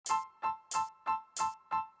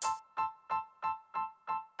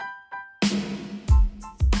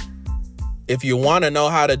If you want to know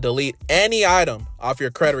how to delete any item off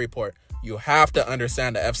your credit report, you have to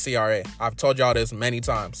understand the FCRA. I've told y'all this many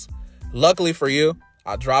times. Luckily for you,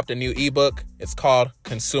 I dropped a new ebook. It's called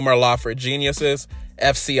Consumer Law for Geniuses,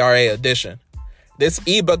 FCRA Edition. This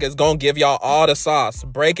ebook is going to give y'all all the sauce,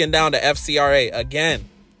 breaking down the FCRA again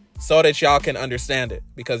so that y'all can understand it,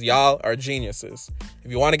 because y'all are geniuses.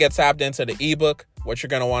 If you want to get tapped into the ebook, what you're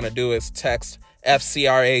going to want to do is text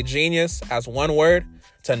FCRA Genius as one word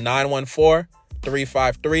to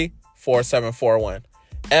 914-353-4741.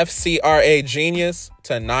 FCRA Genius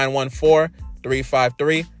to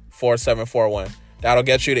 914-353-4741. That'll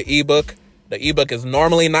get you the ebook. The ebook is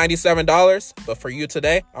normally $97, but for you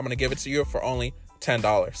today, I'm going to give it to you for only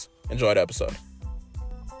 $10. Enjoy the episode.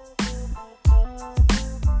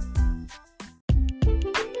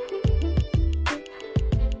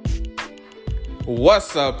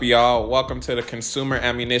 What's up, y'all? Welcome to the Consumer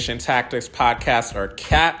Ammunition Tactics Podcast, or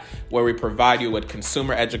CAT, where we provide you with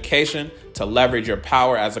consumer education to leverage your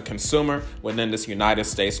power as a consumer within this United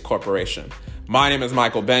States corporation. My name is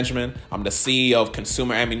Michael Benjamin. I'm the CEO of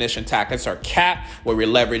Consumer Ammunition Tactics, or CAT, where we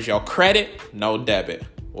leverage your credit, no debit.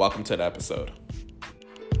 Welcome to the episode.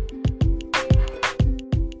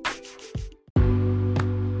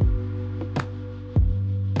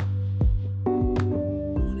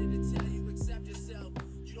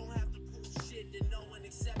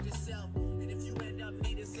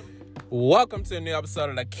 Welcome to a new episode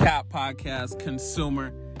of the CAT Podcast,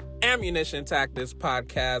 Consumer Ammunition Tactics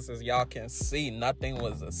Podcast. As y'all can see, Nothing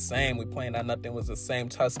Was the Same. We playing that Nothing Was the Same,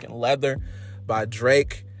 Tuscan Leather by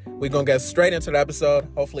Drake. We're going to get straight into the episode.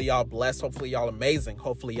 Hopefully y'all blessed. Hopefully y'all amazing.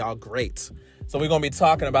 Hopefully y'all great. So we're going to be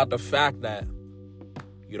talking about the fact that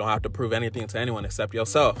you don't have to prove anything to anyone except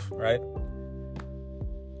yourself, right?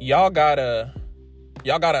 Y'all gotta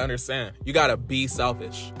understand. You gotta be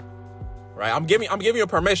selfish, right? I'm giving you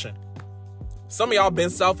permission. Some of y'all been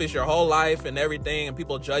selfish your whole life and everything, and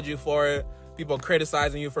people judge you for it. People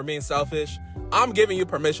criticizing you for being selfish. I'm giving you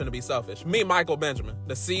permission to be selfish. Me, Michael Benjamin,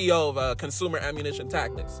 the CEO of Consumer Ammunition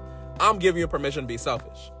Tactics. I'm giving you permission to be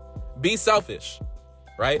selfish. Be selfish,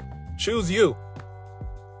 right? Choose you.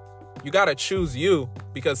 You got to choose you,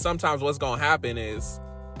 because sometimes what's going to happen is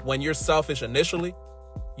when you're selfish initially,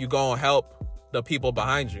 you're going to help the people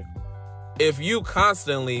behind you. If you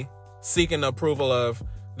constantly seeking the approval of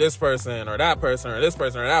this person or that person or this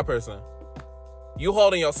person or that person, you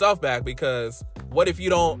holding yourself back, because what if you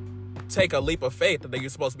don't take a leap of faith that you're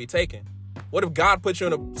supposed to be taking? What if God put you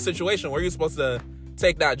in a situation where you're supposed to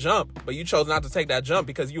take that jump, but you chose not to take that jump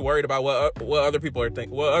because you're worried about what other people are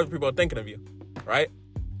thinking of you, right?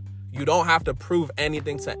 You don't have to prove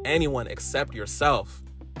anything to anyone except yourself.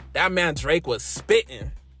 That man Drake was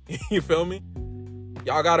spitting. You feel me?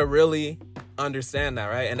 Y'all gotta really understand that,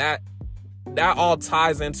 right? And that all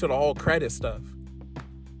ties into the whole credit stuff.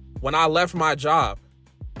 When I left my job,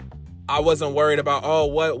 I wasn't worried about,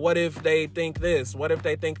 what if they think this? What if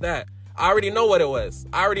they think that? I already know what it was.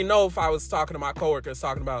 I already know if I was talking to my coworkers,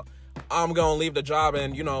 talking about, I'm going to leave the job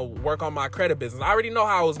and, work on my credit business. I already know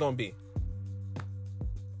how it was going to be.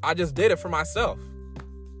 I just did it for myself.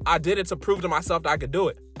 I did it to prove to myself that I could do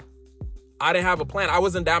it. I didn't have a plan. I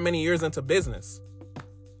wasn't that many years into business.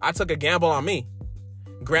 I took a gamble on me.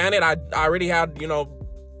 Granted, I already had,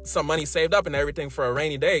 some money saved up and everything for a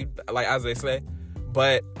rainy day, like as they say.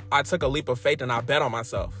 But I took a leap of faith and I bet on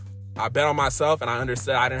myself. I bet on myself, and I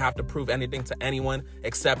understood I didn't have to prove anything to anyone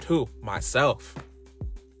except who? Myself.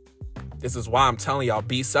 This is why I'm telling y'all,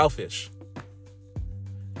 be selfish.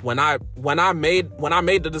 When I made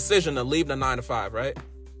the decision to leave the 9-to-5, right?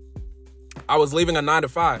 I was leaving a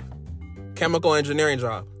 9-to-5 chemical engineering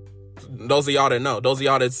job. Those of y'all that know, those of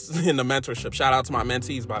y'all that's in the mentorship, shout out to my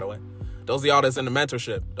mentees, by the way. Those of y'all that's in the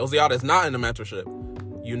mentorship, those of y'all that's not in the mentorship,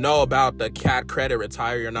 you know about the CAT Credit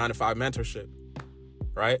Retire Your 9-to-5 mentorship,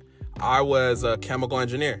 right? I was a chemical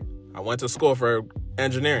engineer. I went to school for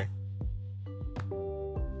engineering.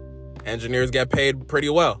 Engineers get paid pretty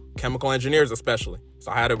well, chemical engineers especially. So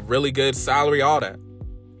I had a really good salary, all that.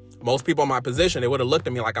 Most people in my position, they would have looked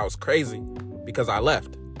at me like I was crazy because I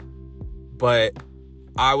left. But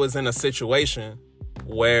I was in a situation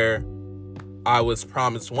where I was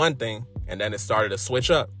promised one thing, and then it started to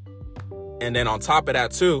switch up. And then on top of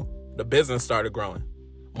that too, the business started growing.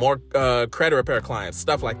 More credit repair clients,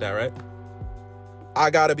 stuff like that, right? I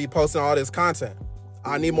got to be posting all this content.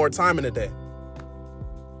 I need more time in the day.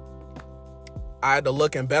 I had to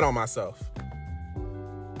look and bet on myself.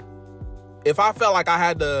 If I felt like I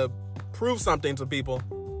had to prove something to people,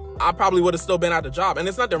 I probably would have still been at the job. And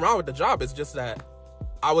there's nothing wrong with the job. It's just that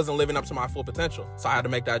I wasn't living up to my full potential. So I had to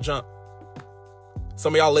make that jump.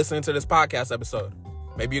 Some of y'all listening to this podcast episode,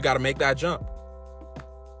 Maybe you got to make that jump.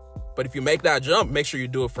 But if you make that jump, make sure you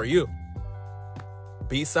do it for you.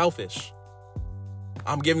 Be selfish.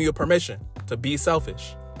 I'm giving you permission to be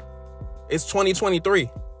selfish. It's 2023.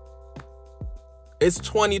 It's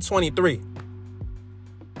 2023.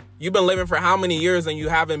 You've been living for how many years and you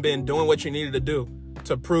haven't been doing what you needed to do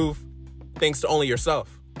to prove things to only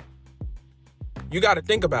yourself? You got to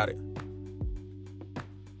think about it.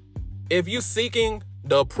 If you seeking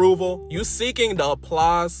the approval, you seeking the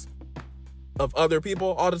applause of other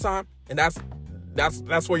people all the time, and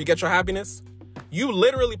that's where you get your happiness, you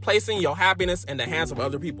literally placing your happiness in the hands of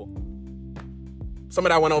other people. Some of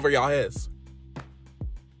that went over y'all heads.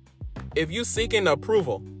 If you seeking the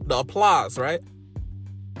approval, the applause, right?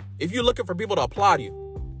 If you're looking for people to applaud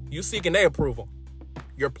you, you seeking their approval,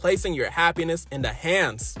 you're placing your happiness in the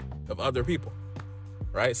hands of other people,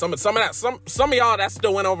 right? Some of y'all, that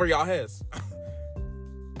still went over y'all heads.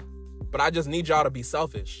 But I just need y'all to be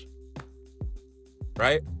selfish,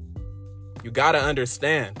 right? You got to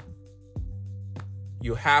understand.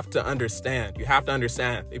 You have to understand. You have to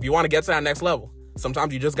understand. If you want to get to that next level,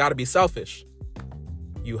 sometimes you just got to be selfish.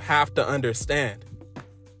 You have to understand.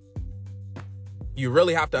 You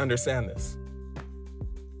really have to understand this.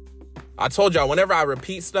 I told y'all, whenever I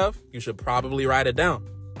repeat stuff, you should probably write it down.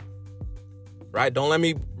 Right? Don't let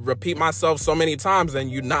me repeat myself so many times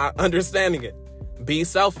and you're not understanding it. Be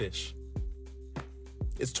selfish.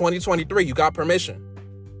 It's 2023. You got permission.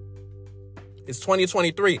 It's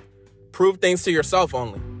 2023. Prove things to yourself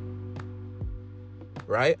only.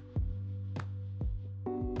 Right?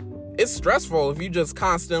 It's stressful if you just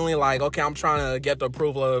constantly like, okay, I'm trying to get the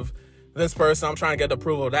approval of this person. I'm trying to get the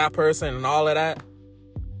approval of that person and all of that.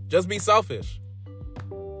 Just be selfish.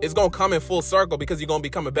 It's going to come in full circle because you're going to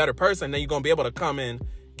become a better person. Then you're going to be able to come and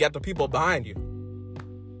get the people behind you.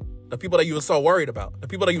 The people that you were so worried about. The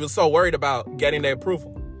people that you were so worried about getting their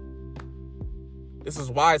approval. This is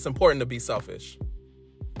why it's important to be selfish.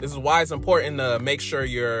 This is why it's important to make sure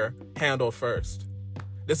you're handled first.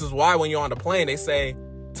 This is why when you're on the plane, they say,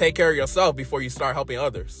 take care of yourself before you start helping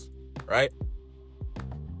others, right?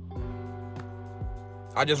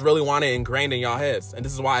 I just really want it ingrained in y'all heads. And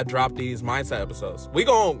this is why I dropped these mindset episodes. We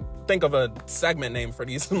gonna think of a segment name for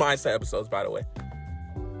these mindset episodes, by the way.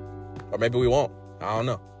 Or maybe we won't. I don't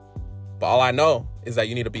know. But all I know is that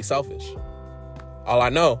you need to be selfish. All I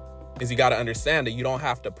know is you got to understand that you don't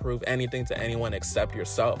have to prove anything to anyone except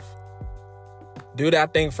yourself. Do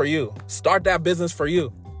that thing for you. Start that business for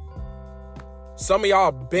you. Some of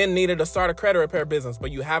y'all been needed to start a credit repair business,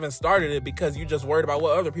 but you haven't started it because you just worried about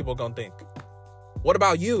what other people are going to think. What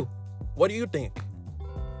about you? What do you think?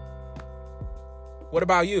 What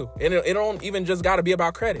about you? It don't even just got to be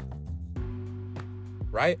about credit,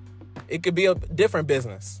 right? It could be a different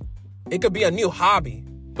business. It could be a new hobby,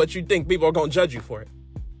 but you think people are going to judge you for it.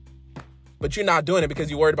 But you're not doing it because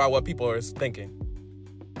you're worried about what people are thinking.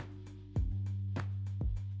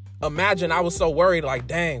 Imagine I was so worried, like,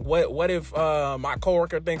 dang, what if my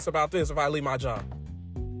coworker thinks about this if I leave my job?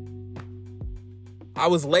 I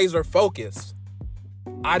was laser focused.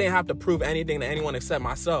 I didn't have to prove anything to anyone except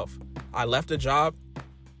myself. I left a job.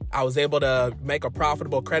 I was able to make a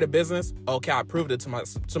profitable credit business. Okay, I proved it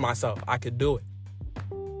to myself. I could do it.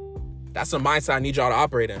 That's a mindset I need y'all to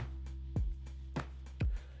operate in.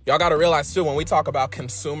 Y'all got to realize, too, when we talk about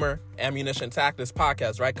Consumer Ammunition Tactics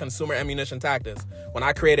podcast, right? Consumer Ammunition Tactics. When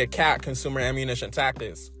I created CAT, Consumer Ammunition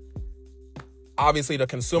Tactics, obviously the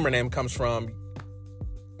consumer name comes from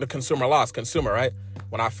the consumer laws, consumer, right?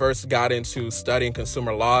 When I first got into studying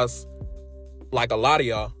consumer laws, like a lot of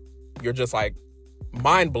y'all, you're just like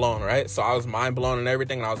mind blown, right? So I was mind blown and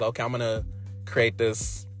everything. And I was like, okay, I'm going to create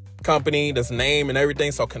this company, this name and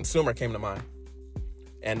everything. So consumer came to mind.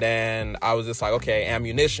 And then I was just like, okay,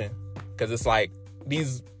 ammunition. Because it's like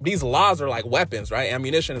these laws are like weapons, right?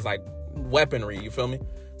 Ammunition is like weaponry, you feel me?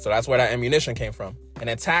 So that's where that ammunition came from. And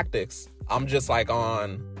then tactics, I'm just like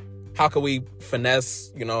on how could we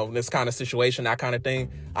finesse, this kind of situation, that kind of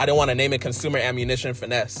thing. I didn't want to name it Consumer Ammunition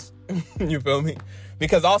Finesse. You feel me?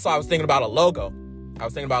 Because also I was thinking about a logo.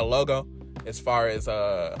 As far as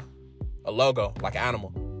a logo, like an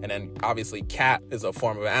animal. And then obviously cat is a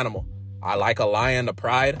form of an animal. I like a lion, a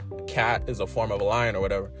pride. A cat is a form of a lion or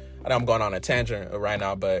whatever. I know I'm going on a tangent right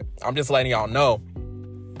now, but I'm just letting y'all know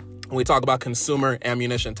when we talk about consumer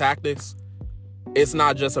ammunition tactics, it's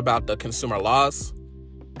not just about the consumer laws.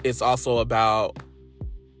 It's also about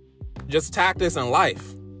just tactics in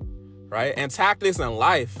life, right? And tactics in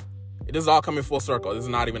life, this is all coming full circle. This is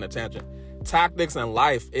not even a tangent. Tactics in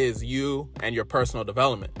life is you and your personal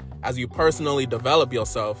development. As you personally develop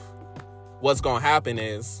yourself, what's going to happen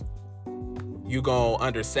is you gonna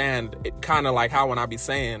understand it, kind of like how when I be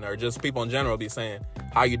saying, or just people in general be saying,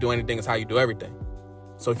 how you do anything is how you do everything.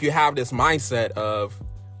 So if you have this mindset of,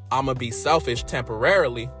 I'm gonna be selfish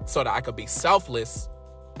temporarily so that I could be selfless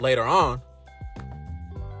later on,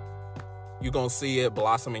 you're gonna see it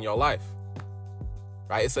blossom in your life,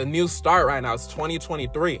 right? It's a new start right now. It's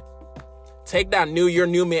 2023. Take that new year,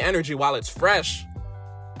 new me energy while it's fresh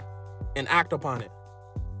and act upon it.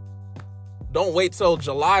 Don't wait till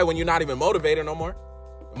July when you're not even motivated no more.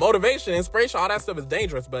 Motivation, inspiration, all that stuff is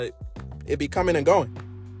dangerous, but it be coming and going.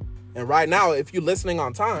 And right now, if you're listening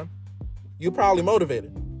on time, you're probably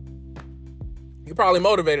motivated. You're probably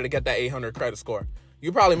motivated to get that 800 credit score.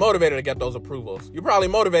 You're probably motivated to get those approvals. You're probably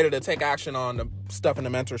motivated to take action on the stuff in the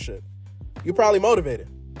mentorship. You're probably motivated.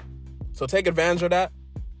 So take advantage of that.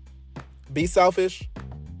 Be selfish.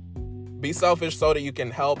 Be selfish so that you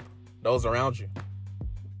can help those around you.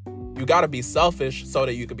 You got to be selfish so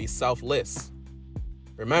that you can be selfless.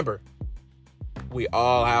 Remember, we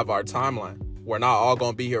all have our timeline. We're not all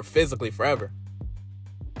going to be here physically forever.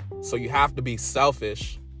 So you have to be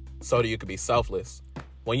selfish so that you can be selfless.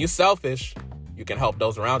 When you're selfish, you can help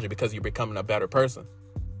those around you because you're becoming a better person.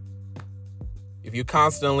 If you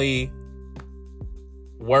constantly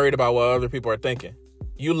worried about what other people are thinking,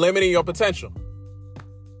 you're limiting your potential.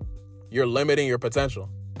 You're limiting your potential.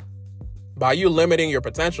 By you limiting your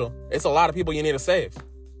potential, it's a lot of people you need to save.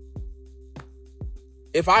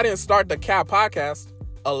 If I didn't start the CAP podcast,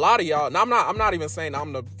 a lot of y'all, and I'm not even saying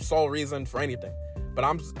I'm the sole reason for anything, but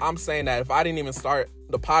I'm saying that if I didn't even start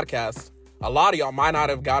the podcast, a lot of y'all might not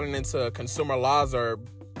have gotten into consumer laws or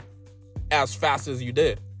as fast as you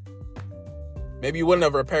did. Maybe you wouldn't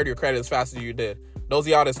have repaired your credit as fast as you did. Those of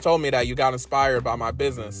y'all that's told me that you got inspired by my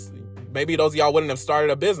business, maybe those of y'all wouldn't have started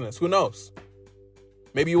a business. Who knows?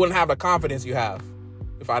 Maybe you wouldn't have the confidence you have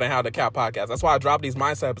if I didn't have the CAP podcast. That's why I drop these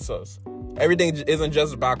mindset episodes. Everything isn't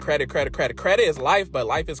just about credit. Credit is life, but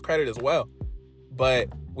life is credit as well. But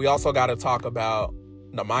we also got to talk about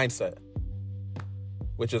the mindset,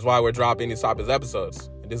 which is why we're dropping these types of episodes.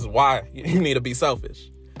 And this is why you need to be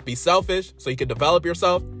selfish. Be selfish so you can develop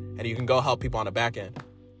yourself and you can go help people on the back end.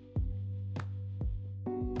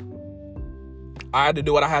 I had to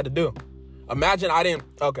do what I had to do. Imagine I didn't...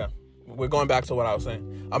 Okay, we're going back to what I was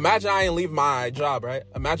saying. Imagine I didn't leave my job, right?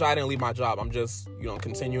 Imagine I didn't leave my job. I'm just,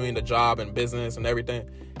 continuing the job and business and everything.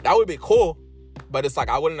 That would be cool, but it's like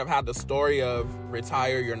I wouldn't have had the story of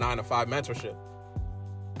retire your 9-to-5 mentorship.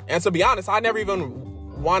 And to be honest, I never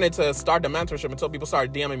even wanted to start the mentorship until people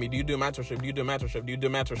started DMing me, do you do mentorship? Do you do mentorship? Do you do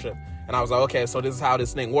mentorship? And I was like, okay, so this is how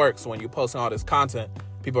this thing works. When you're posting all this content,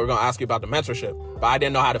 people are going to ask you about the mentorship. But I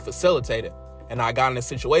didn't know how to facilitate it. And I got in a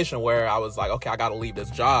situation where I was like, okay, I got to leave this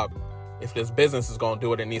job if this business is going to do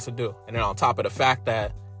what it needs to do. And then on top of the fact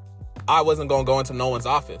that I wasn't going to go into no one's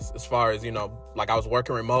office as far as, like I was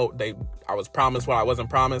working remote. I was promised what I wasn't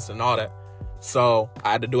promised and all that. So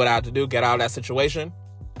I had to do what I had to do, get out of that situation.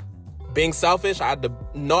 Being selfish, I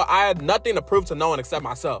had nothing to prove to no one except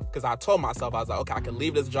myself, because I told myself, I was like, okay, I can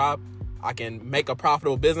leave this job. I can make a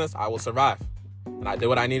profitable business. I will survive. And I did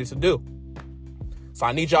what I needed to do. So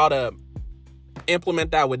I need y'all to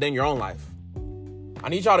implement that within your own life.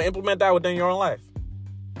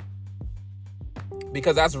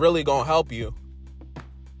 Because that's really going to help you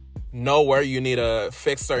know where you need to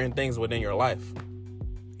fix certain things within your life.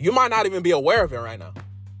 You might not even be aware of it right now.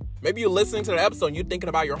 Maybe you're listening to the episode and you're thinking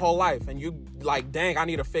about your whole life and you like, dang, I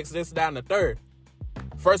need to fix this, that, and the third.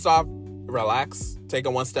 First off, relax. Take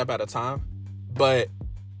it one step at a time. But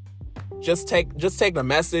just take the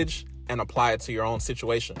message and apply it to your own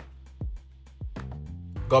situation.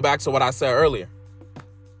 Go back to what I said earlier.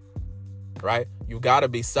 Right? You got to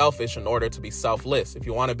be selfish in order to be selfless. If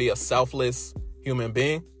you want to be a selfless human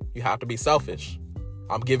being, you have to be selfish.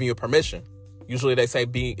 I'm giving you permission. Usually they say,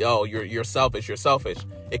 you're selfish, you're selfish.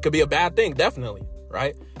 It could be a bad thing, definitely,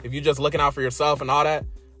 right? If you're just looking out for yourself and all that.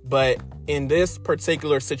 But in this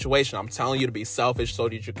particular situation, I'm telling you to be selfish so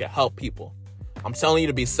that you can help people. I'm telling you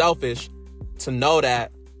to be selfish to know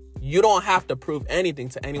that you don't have to prove anything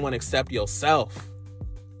to anyone except yourself.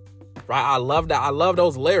 Right? I love that. I love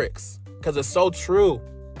those lyrics because it's so true.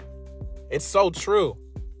 It's so true.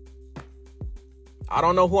 I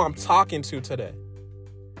don't know who I'm talking to today.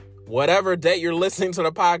 Whatever date you're listening to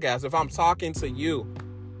the podcast, if I'm talking to you,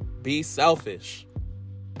 be selfish.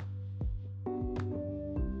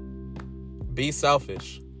 Be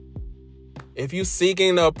selfish. If you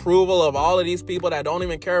seeking the approval of all of these people that don't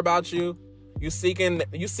even care about you, you seeking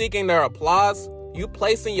their applause, you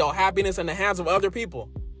placing your happiness in the hands of other people.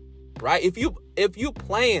 Right? If you're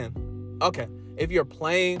playing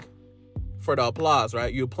for the applause,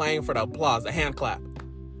 right? You're playing for the applause, the hand clap.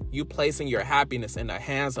 You placing your happiness in the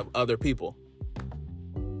hands of other people.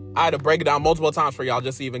 I had to break it down multiple times for y'all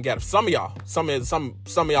just to even get it. Some of y'all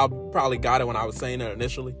probably got it when I was saying it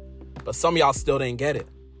initially, but some of y'all still didn't get it.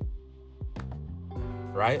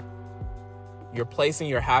 Right? You're placing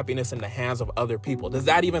your happiness in the hands of other people. Does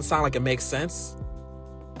that even sound like it makes sense?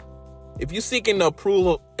 If you're seeking the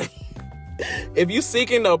approval,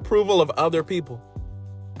 of other people,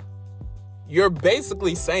 you're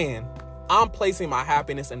basically saying, I'm placing my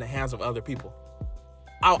happiness in the hands of other people.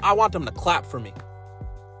 I want them to clap for me.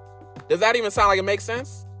 Does that even sound like it makes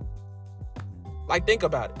sense? Like, think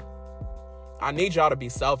about it. I need y'all to be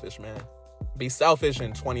selfish, man. Be selfish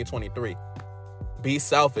in 2023. Be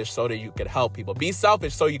selfish so that you could help people. Be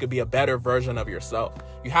selfish so you could be a better version of yourself.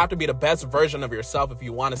 You have to be the best version of yourself if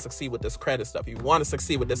you want to succeed with this credit stuff. If you want to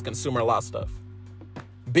succeed with this consumer law stuff.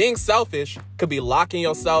 Being selfish could be locking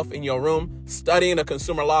yourself in your room, studying the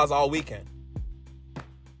consumer laws all weekend.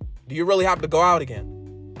 Do you really have to go out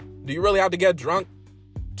again? Do you really have to get drunk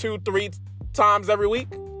 2-3 times every week?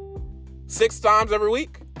 6 times every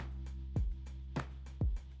week?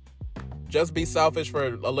 Just be selfish for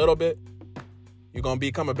a little bit. You're going to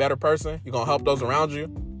become a better person. You're going to help those around you.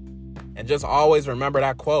 And just always remember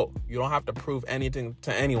that quote. You don't have to prove anything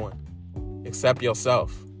to anyone except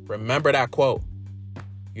yourself. Remember that quote.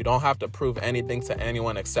 You don't have to prove anything to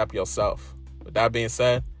anyone except yourself. With that being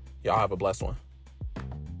said, y'all have a blessed one.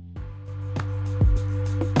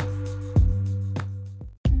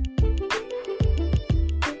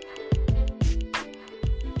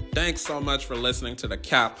 Thanks so much for listening to the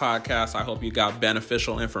CAP podcast. I hope you got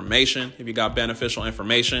beneficial information. If you got beneficial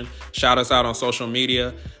information, shout us out on social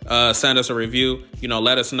media. Send us a review.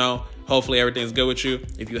 Let us know. Hopefully everything's good with you.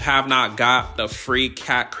 If you have not got the free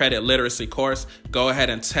CAT credit literacy course, go ahead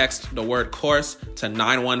and text the word course to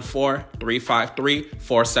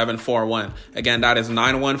 914-353-4741. Again, that is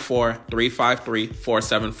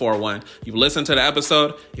 914-353-4741. You've listened to the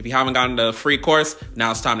episode. If you haven't gotten the free course,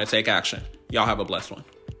 now it's time to take action. Y'all have a blessed one.